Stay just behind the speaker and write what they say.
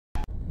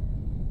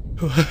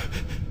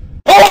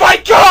Oh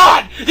my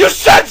god! You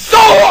said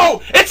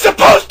Zoro! It's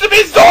supposed to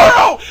be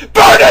Zoro!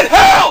 Burn in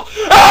hell!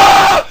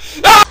 Ah!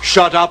 Ah!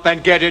 Shut up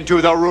and get into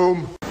the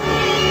room.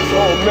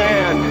 Oh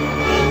man!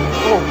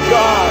 Oh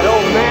god!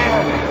 Oh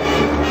man!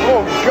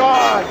 Oh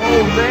god!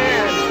 Oh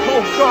man!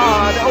 Oh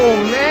god! Oh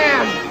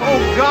man!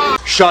 Oh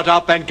god! Shut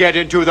up and get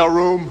into the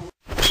room.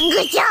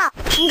 Good job!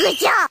 Good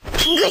job!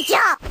 Good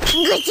job!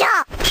 Good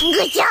job!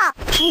 Good job!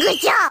 Good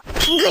job!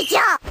 Good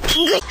job!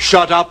 Good.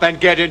 Shut up and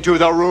get into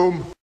the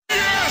room.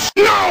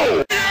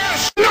 No!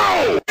 Yes!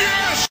 No!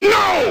 Yes!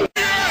 No!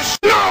 Yes!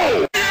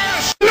 No!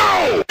 Yes!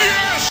 No!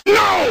 Yes!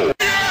 No!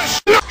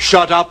 Yes! No!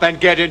 Shut up and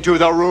get into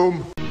the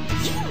room.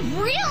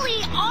 You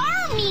really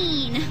are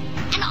mean!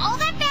 And all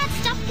that bad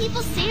stuff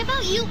people say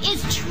about you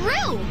is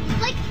true!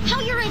 Like how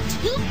you're a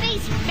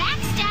two-faced,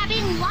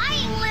 backstabbing,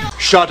 lying little...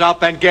 Shut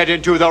up and get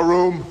into the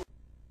room.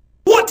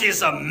 What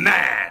is a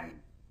man?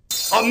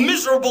 A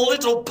miserable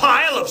little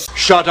pile of...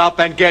 Shut up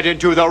and get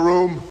into the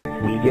room.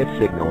 We get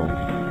signal.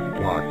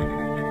 Locked.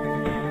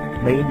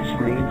 Main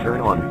screen turn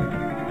on.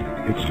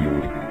 It's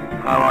you.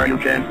 How are you,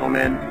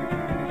 gentlemen?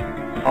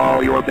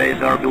 All your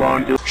days are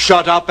belong to...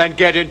 Shut up and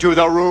get into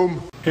the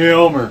room. Hey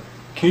Elmer,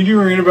 can you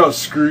do a rant about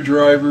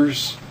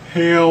screwdrivers?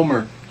 Hey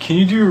Elmer, can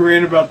you do a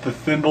rant about the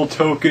thimble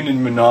token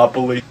in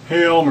Monopoly?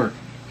 Hey Elmer,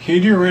 can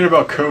you do a rant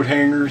about coat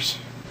hangers?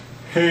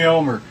 Hey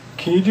Elmer,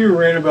 can you do a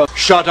rant about...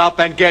 Shut up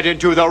and get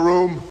into the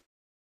room.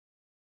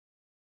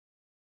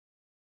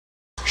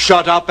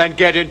 Shut up and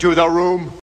get into the room.